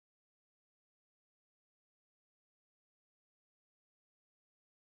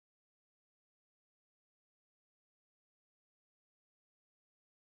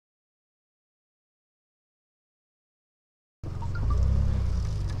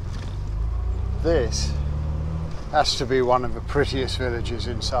This has to be one of the prettiest villages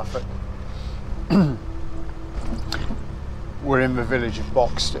in Suffolk. We're in the village of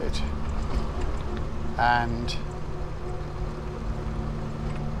Boxted, and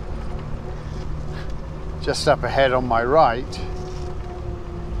just up ahead on my right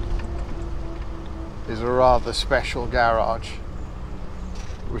is a rather special garage,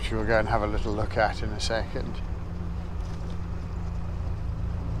 which we'll go and have a little look at in a second.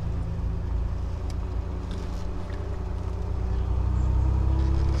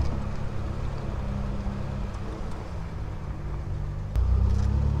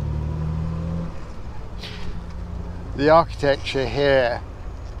 The architecture here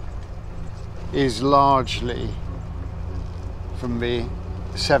is largely from the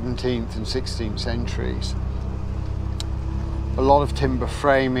 17th and 16th centuries. A lot of timber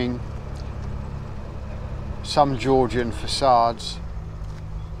framing, some Georgian facades,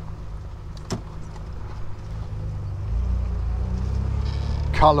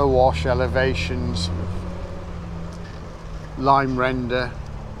 colour wash elevations, lime render.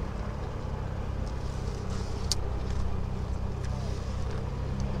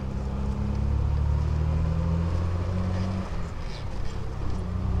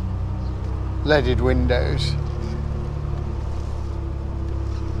 Leaded windows.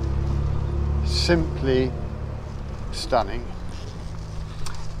 Simply stunning.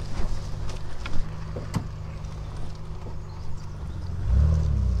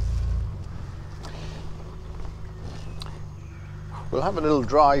 We'll have a little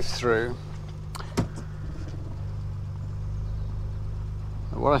drive through.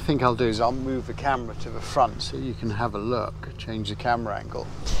 What I think I'll do is I'll move the camera to the front so you can have a look, change the camera angle.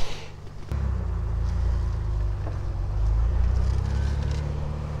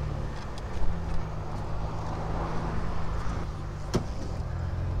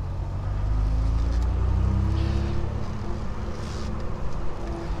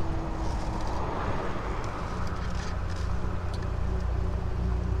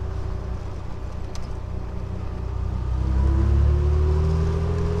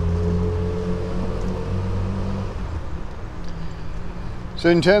 So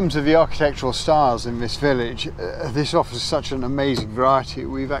in terms of the architectural styles in this village, this offers such an amazing variety.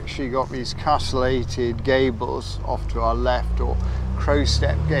 We've actually got these castellated gables off to our left, or crow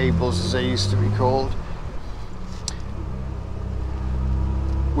step gables as they used to be called.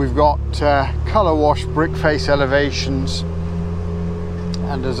 We've got colour wash brick face elevations,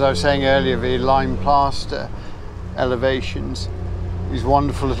 and as I was saying earlier, the lime plaster elevations. These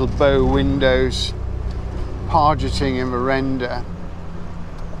wonderful little bow windows, pargeting in the render.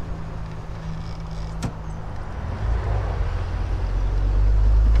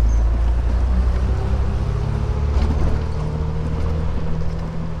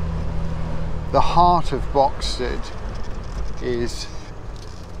 The heart of Boxted is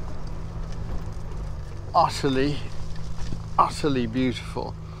utterly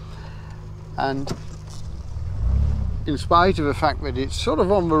beautiful, and in spite of the fact that it's sort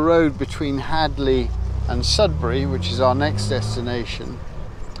of on the road between Hadley and Sudbury, which is our next destination,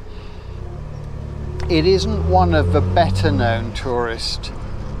 it isn't one of the better known tourist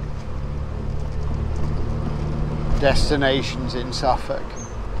destinations in Suffolk.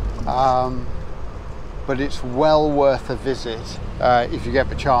 But it's well worth a visit if you get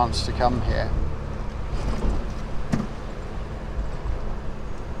the chance to come here.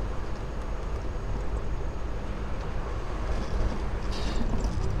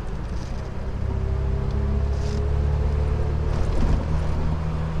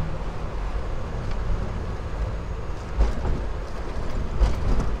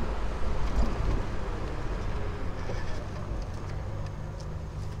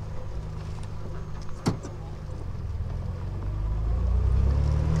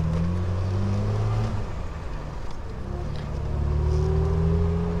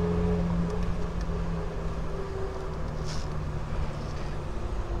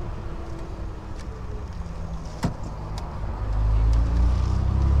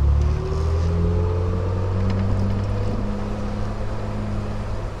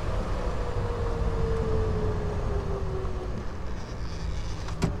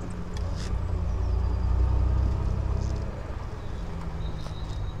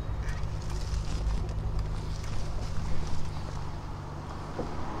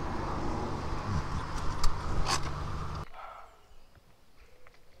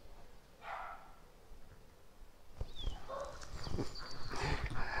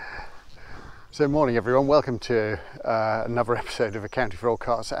 So morning everyone, welcome to another episode of A County for All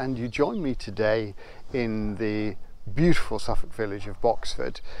Carts, and you join me today in the beautiful Suffolk village of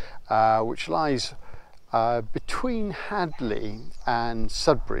Boxford, which lies between Hadley and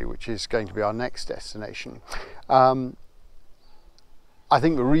Sudbury, which is going to be our next destination. I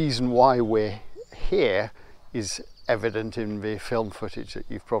think the reason why we're here is evident in the film footage that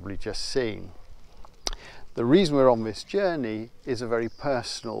you've probably just seen. The reason we're on this journey is a very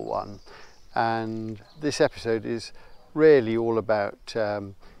personal one, and this episode is really all about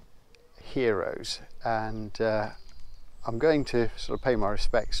heroes, and I'm going to sort of pay my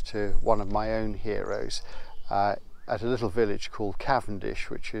respects to one of my own heroes at a little village called Cavendish,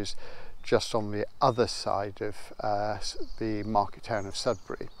 which is just on the other side of the market town of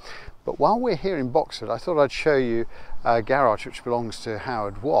Sudbury. But while we're here in Boxford, I thought I'd show you a garage which belongs to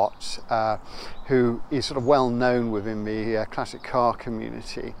Howard Watts, who is sort of well known within the classic car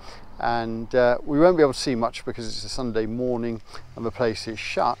community. And we won't be able to see much because it's a Sunday morning and the place is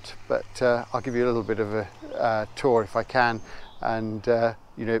shut, but I'll give you a little bit of a tour if I can, and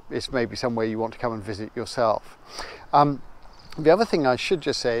you know, it's maybe somewhere you want to come and visit yourself. The other thing I should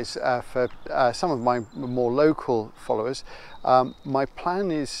just say is for some of my more local followers, my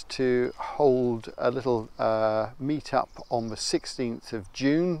plan is to hold a little meet-up on the 16th of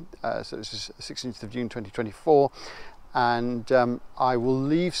June, so this is 16th of June 2024, and I will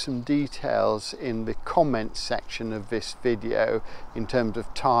leave some details in the comments section of this video in terms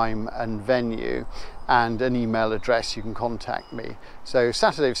of time and venue, and an email address you can contact me. So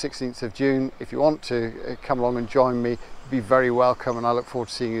Saturday the 16th of June, if you want to come along and join me, be very welcome, and I look forward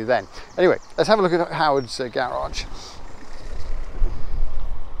to seeing you then. Anyway, let's have a look at Howard's garage.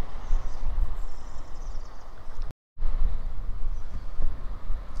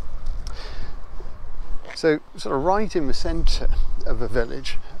 So sort of right in the centre of the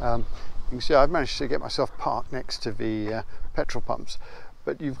village, you can see I've managed to get myself parked next to the petrol pumps,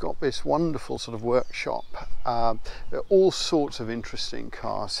 but you've got this wonderful sort of workshop. There are all sorts of interesting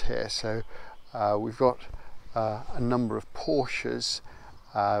cars here. So we've got a number of Porsches.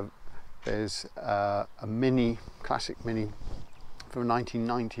 There's a Mini, classic Mini from the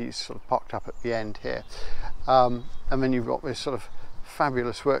 1990s, sort of parked up at the end here. And then you've got this sort of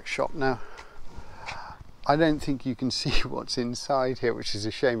fabulous workshop. Now, I don't think you can see what's inside here, which is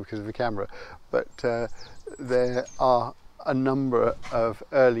a shame because of the camera, but there are a number of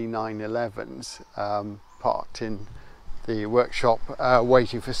early 911s parked in the workshop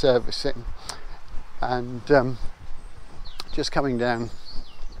waiting for servicing. And just coming down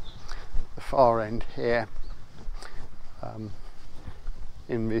the far end here,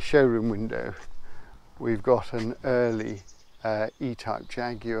 in the showroom window, we've got an early E-Type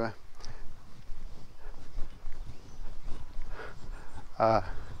Jaguar.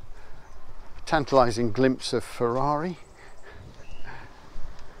 Tantalising glimpse of Ferrari,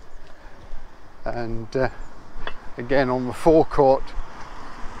 and again on the forecourt,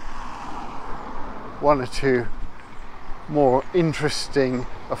 one or two more interesting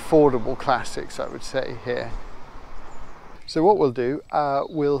affordable classics, I would say, here. So what we'll do,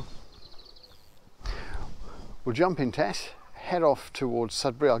 we'll jump in Tess, head off towards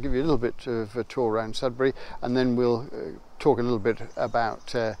Sudbury. I'll give you a little bit of a tour around Sudbury, and then we'll talk a little bit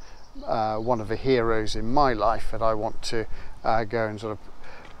about one of the heroes in my life that I want to go and sort of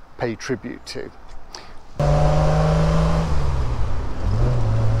pay tribute to.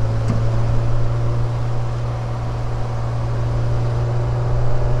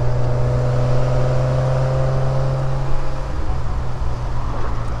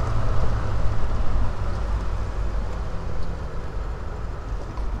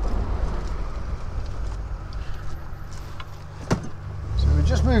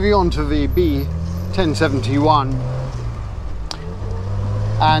 Just moving on to the B1071,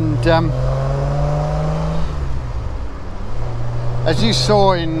 and as you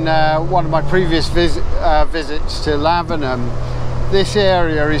saw in one of my previous visits to Lavenham, this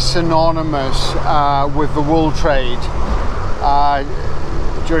area is synonymous with the wool trade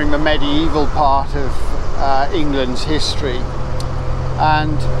during the medieval part of England's history,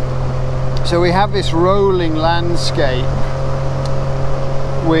 and so we have this rolling landscape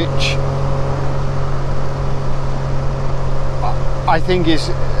which I think is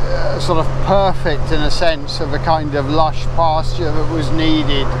sort of perfect in a sense of the kind of lush pasture that was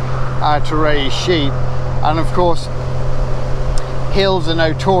needed to raise sheep. And of course, hills are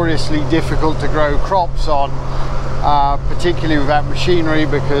notoriously difficult to grow crops on, particularly without machinery,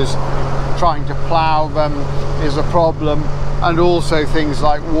 because trying to plough them is a problem, and also things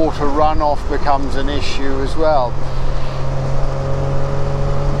like water runoff becomes an issue as well.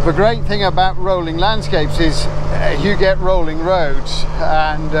 The great thing about rolling landscapes is you get rolling roads,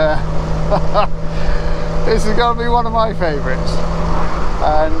 and This is going to be one of my favourites.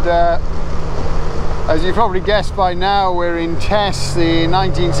 And as you probably guessed by now, we're in Tess, the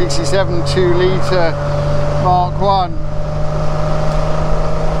 1967 2-litre Mark 1.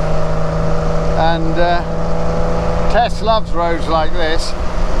 And Tess loves roads like this.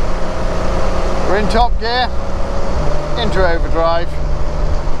 We're in top gear, into overdrive.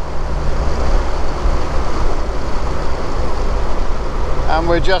 And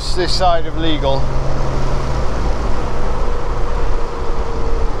we're just this side of legal.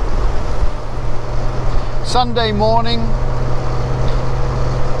 Sunday morning,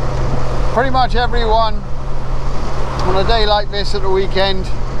 pretty much everyone on a day like this at the weekend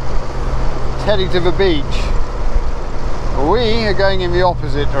is heading to the beach. We are going in the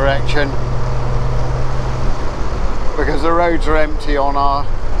opposite direction because the roads are empty on our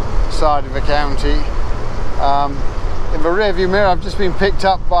side of the county. In the rearview mirror I've just been picked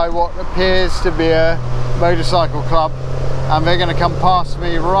up by what appears to be a motorcycle club, and they're going to come past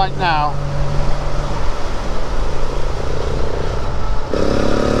me right now.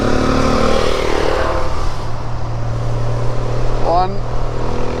 One,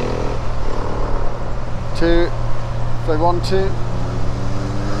 two, if they want to.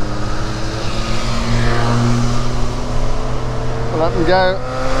 Let them go.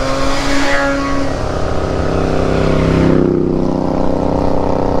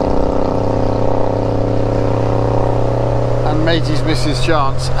 And matey's missed his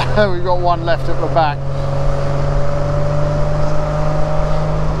chance. We've got one left at the back.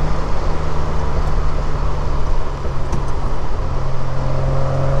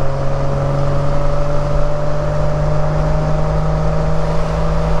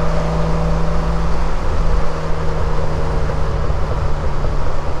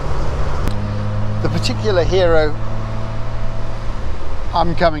 The particular hero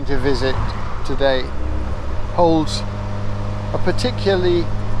I'm coming to visit today holds a particularly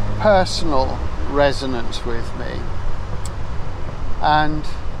personal resonance with me, and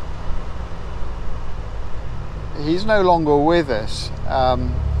he's no longer with us.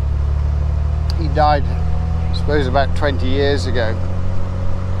 He died, I suppose, about 20 years ago,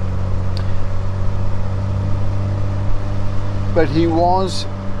 but he was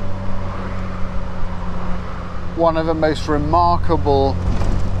one of the most remarkable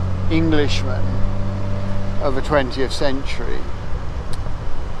Englishmen of the 20th century.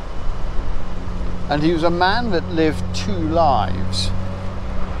 And he was a man that lived two lives.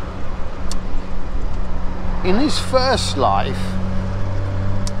 In his first life,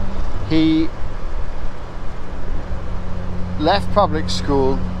 he left public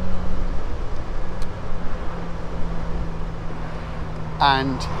school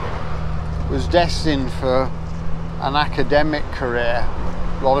and was destined for an academic career.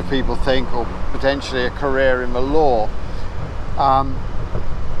 A lot of people think, or potentially a career in the law.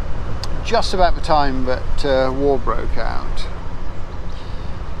 Just about the time that war broke out.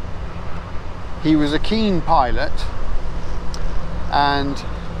 He was a keen pilot and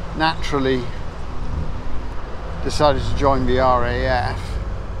naturally decided to join the RAF.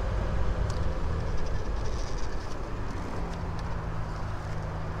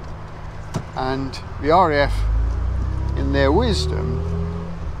 And the RAF, in their wisdom,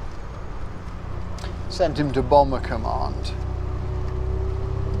 sent him to Bomber Command.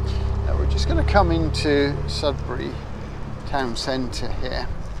 Now we're just going to come into Sudbury town centre here,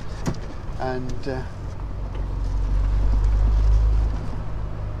 and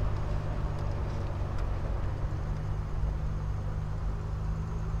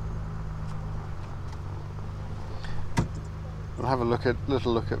we'll have a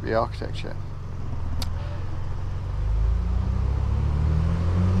little look at the architecture.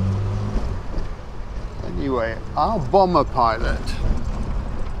 Anyway, our bomber pilot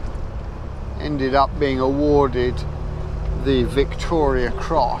ended up being awarded the Victoria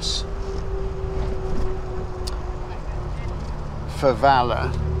Cross for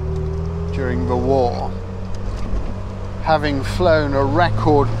valour during the war, having flown a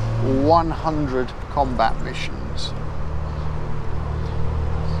record 100 combat missions.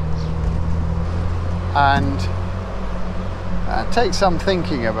 And that takes some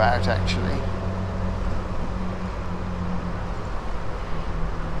thinking about, actually.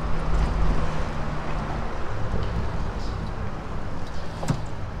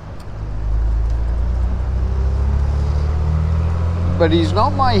 But he's not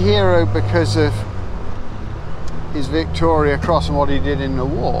my hero because of his Victoria Cross and what he did in the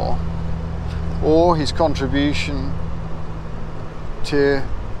war, or his contribution to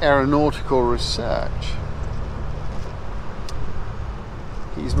aeronautical research.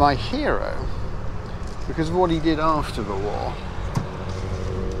 He's my hero because of what he did after the war.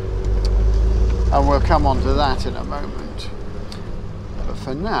 And we'll come on to that in a moment. But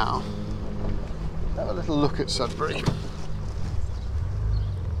for now, have a little look at Sudbury.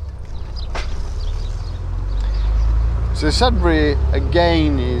 So Sudbury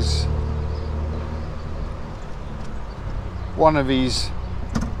again is one of these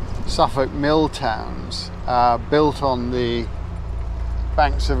Suffolk mill towns, built on the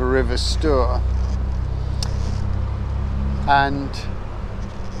banks of a river Stour, and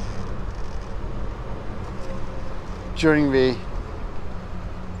during the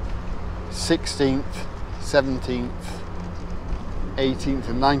 16th, 17th, 18th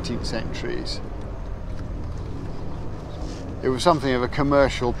and 19th centuries it was something of a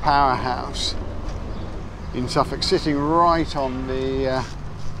commercial powerhouse in Suffolk, sitting right on the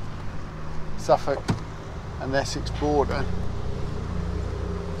Suffolk and Essex border.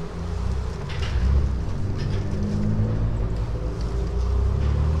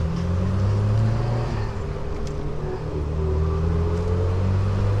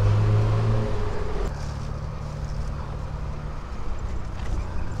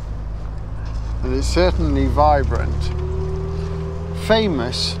 And it's certainly vibrant.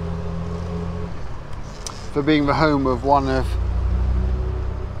 Famous for being the home of one of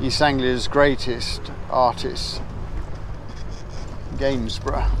East Anglia's greatest artists,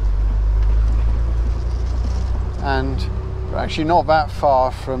 Gainsborough. And we're actually not that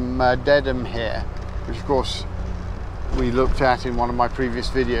far from Dedham here, which of course we looked at in one of my previous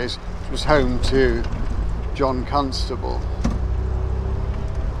videos, which was home to John Constable.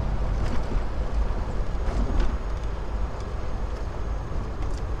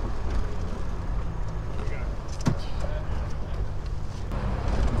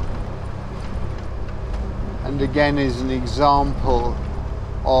 And again is an example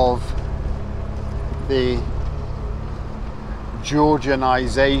of the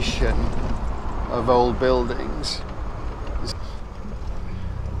Georgianization of old buildings.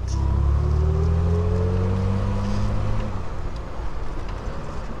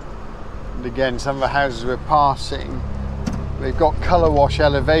 And again, some of the houses we're passing, they've got colour wash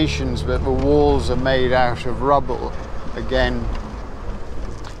elevations, but the walls are made out of rubble. Again,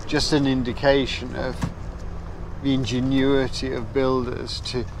 just an indication of the ingenuity of builders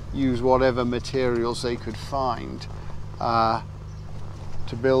to use whatever materials they could find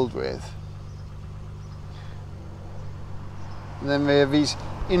to build with. And then we have these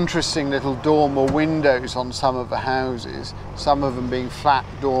interesting little dormer windows on some of the houses, some of them being flat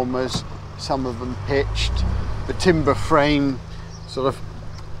dormers, some of them pitched. The timber frame sort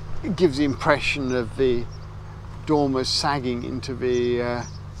of gives the impression of the dormers sagging into the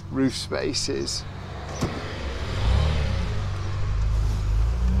roof spaces.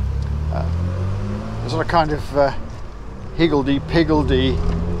 Sort of kind of higgledy-piggledy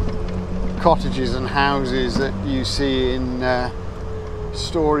cottages and houses that you see in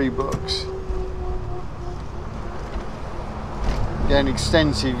storybooks. Again,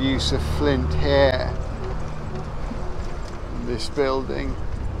 extensive use of flint here in this building.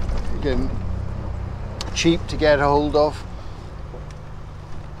 Again, cheap to get hold of.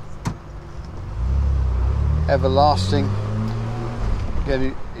 Everlasting.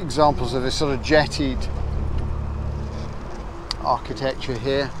 Again, examples of this sort of jettied architecture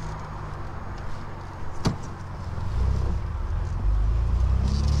here.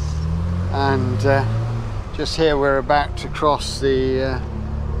 And just here we're about to cross the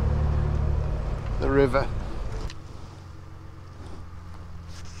river.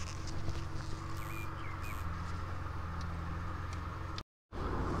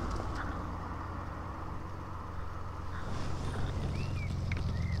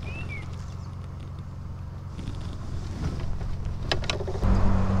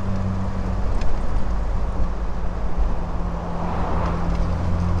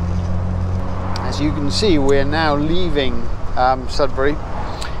 You can see we're now leaving Sudbury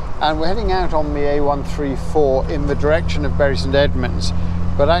and we're heading out on the A134 in the direction of Bury St Edmunds,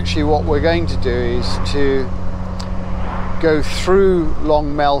 but actually what we're going to do is to go through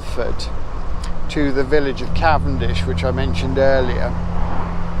Long Melford to the village of Cavendish, which I mentioned earlier,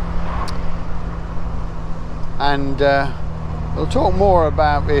 and we'll talk more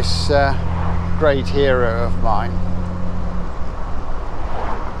about this great hero of mine.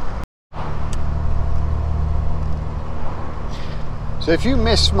 So if you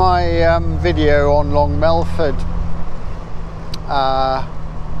missed my video on Long Melford,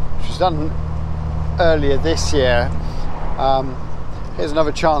 which was done earlier this year, here's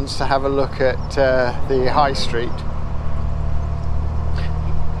another chance to have a look at the High Street.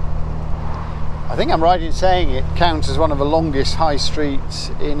 I think I'm right in saying it counts as one of the longest high streets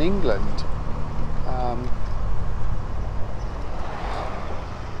in England.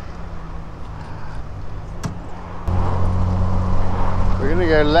 We're going to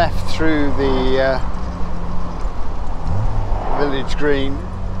go left through the village green.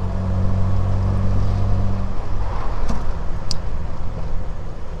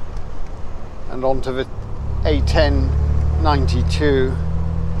 And onto the A1092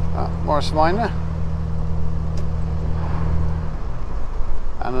 Morris Minor.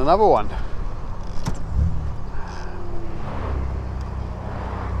 And another one.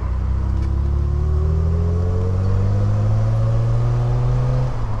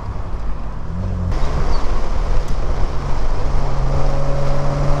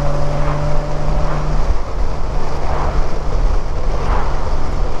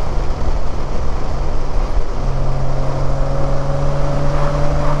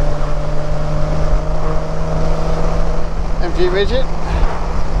 Empty widget.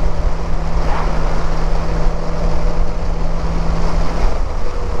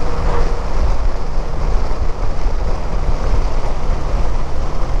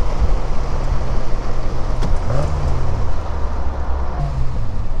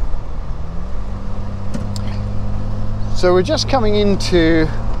 So we're just coming into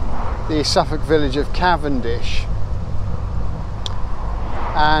the Suffolk village of Cavendish,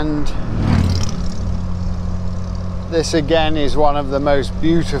 and this again is one of the most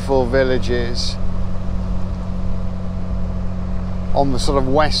beautiful villages on the sort of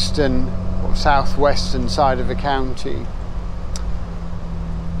western or southwestern side of the county.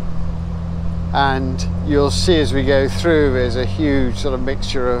 And you'll see as we go through there's a huge sort of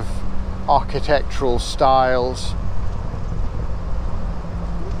mixture of architectural styles.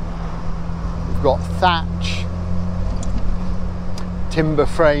 We've got thatch, timber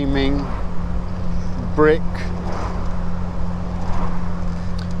framing, brick.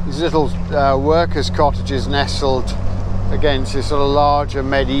 These little workers' cottages nestled against these sort of larger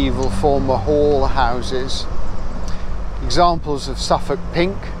medieval former hall houses. Examples of Suffolk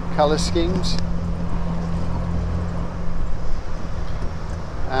pink colour schemes.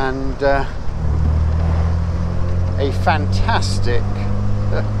 And a fantastic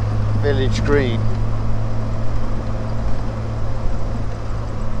village green.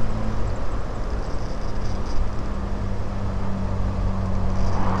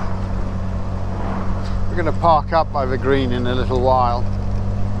 We're going to park up by the green in a little while.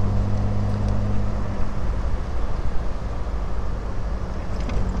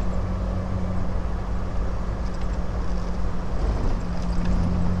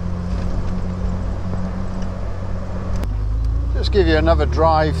 Just give you another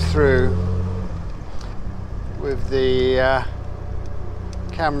drive through with the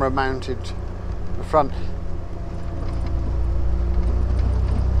camera mounted in the front.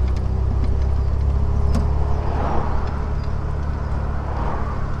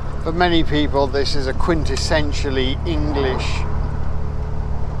 For many people, this is a quintessentially English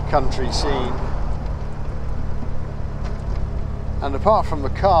country scene. And apart from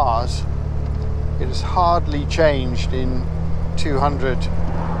the cars, it has hardly changed in 200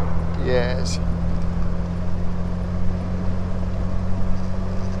 years.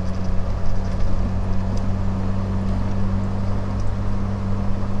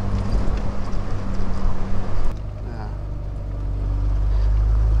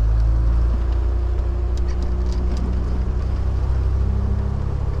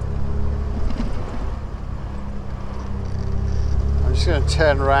 I'm just going to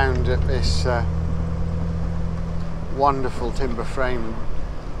turn around at this wonderful timber frame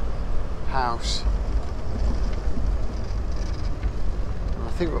house. And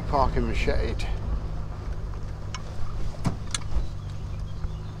I think we'll park in the shade.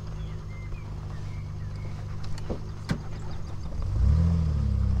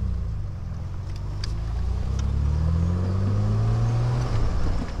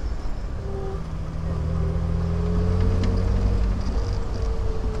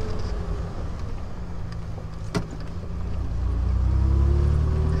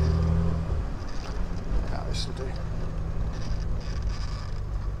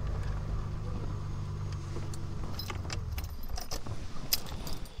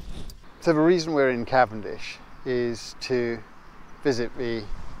 So the reason we're in Cavendish is to visit the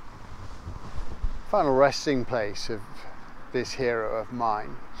final resting place of this hero of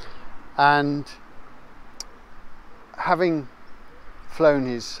mine. And having flown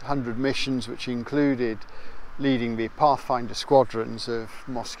his 100 missions, which included leading the Pathfinder squadrons of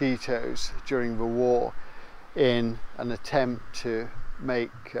mosquitoes during the war in an attempt to make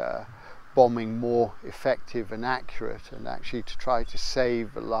bombing more effective and accurate, and actually to try to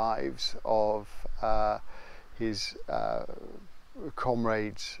save the lives of his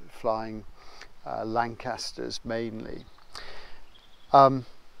comrades flying Lancasters mainly.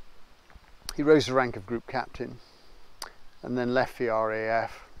 He rose to the rank of group captain and then left the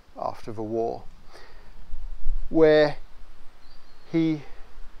RAF after the war, where he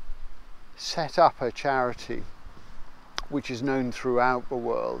set up a charity which is known throughout the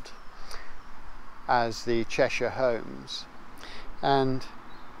world as the Cheshire Homes. And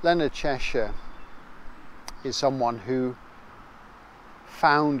Leonard Cheshire is someone who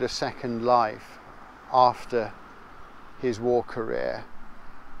found a second life after his war career,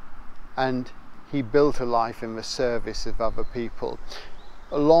 and he built a life in the service of other people,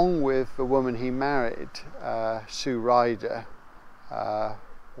 along with the woman he married, Sue Ryder, or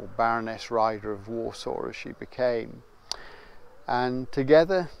Baroness Ryder of Warsaw as she became. And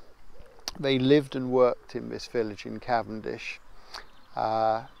together they lived and worked in this village in Cavendish,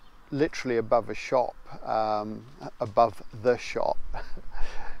 literally above a shop, above the shop,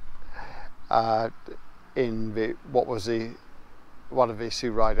 in what was one of the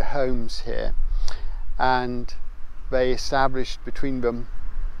Sue Ryder homes here. And they established between them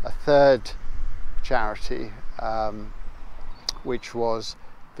a third charity, which was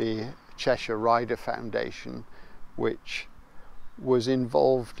the Cheshire Ryder Foundation, which was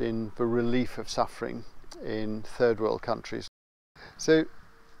involved in the relief of suffering in third world countries. So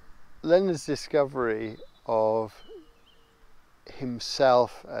Leonard's discovery of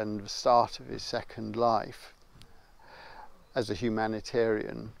himself and the start of his second life as a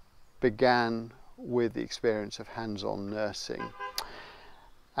humanitarian began with the experience of hands-on nursing.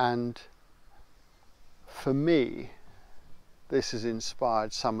 And for me, this has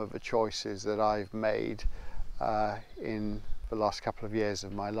inspired some of the choices that I've made in the last couple of years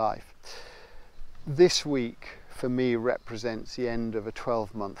of my life. This week for me represents the end of a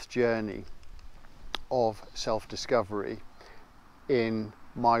 12-month journey of self-discovery in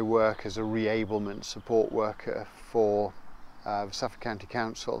my work as a re-ablement support worker for the Suffolk County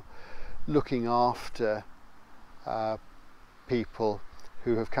Council, looking after people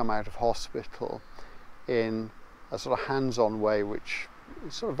who have come out of hospital in a sort of hands-on way, which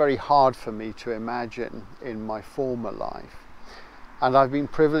is sort of very hard for me to imagine in my former life. And I've been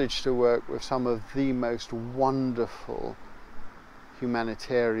privileged to work with some of the most wonderful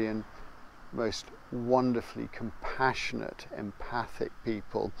humanitarian, most wonderfully compassionate, empathic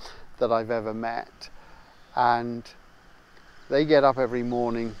people that I've ever met. And they get up every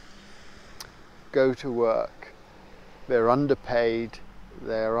morning, go to work, they're underpaid,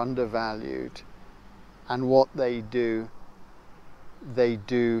 they're undervalued, and what they do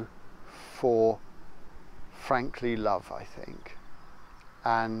for, frankly, love, I think.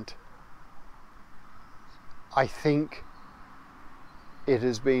 And I think it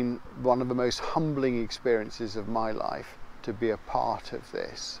has been one of the most humbling experiences of my life to be a part of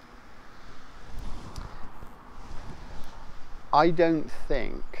this. I don't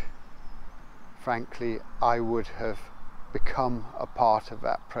think, frankly, I would have become a part of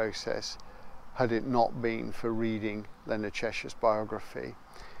that process had it not been for reading Leonard Cheshire's biography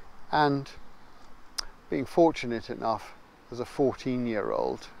and being fortunate enough as a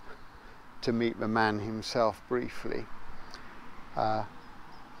 14-year-old to meet the man himself briefly.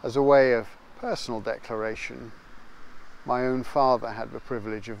 As a way of personal declaration, my own father had the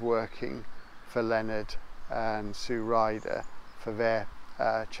privilege of working for Leonard and Sue Ryder for their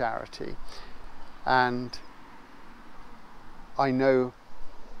charity, and I know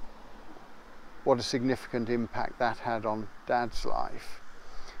what a significant impact that had on Dad's life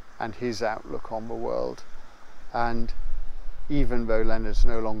and his outlook on the world. And even though Leonard's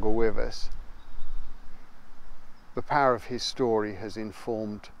no longer with us, the power of his story has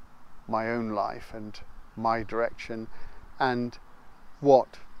informed my own life and my direction, and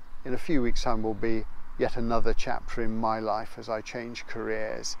what in a few weeks' time will be yet another chapter in my life as I change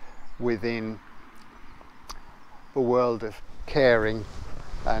careers within the world of caring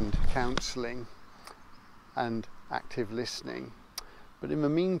and counselling and active listening. But in the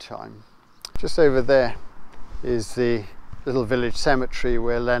meantime, just over there is the little village cemetery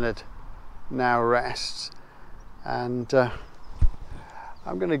where Leonard now rests, and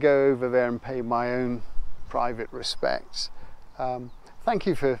I'm going to go over there and pay my own private respects. Thank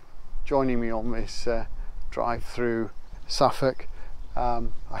you for joining me on this drive through Suffolk. I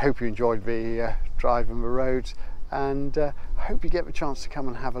hope you enjoyed the drive on the roads, and I hope you get the chance to come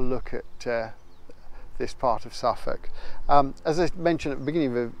and have a look at this part of Suffolk. As I mentioned at the beginning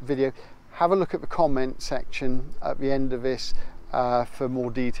of the video, have a look at the comment section at the end of this. for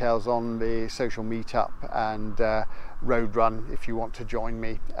more details on the social meetup and road run if you want to join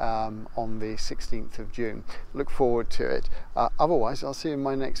me on the 16th of June. Look forward to it. Otherwise, I'll see you in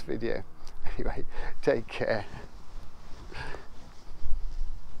my next video. Anyway, take care.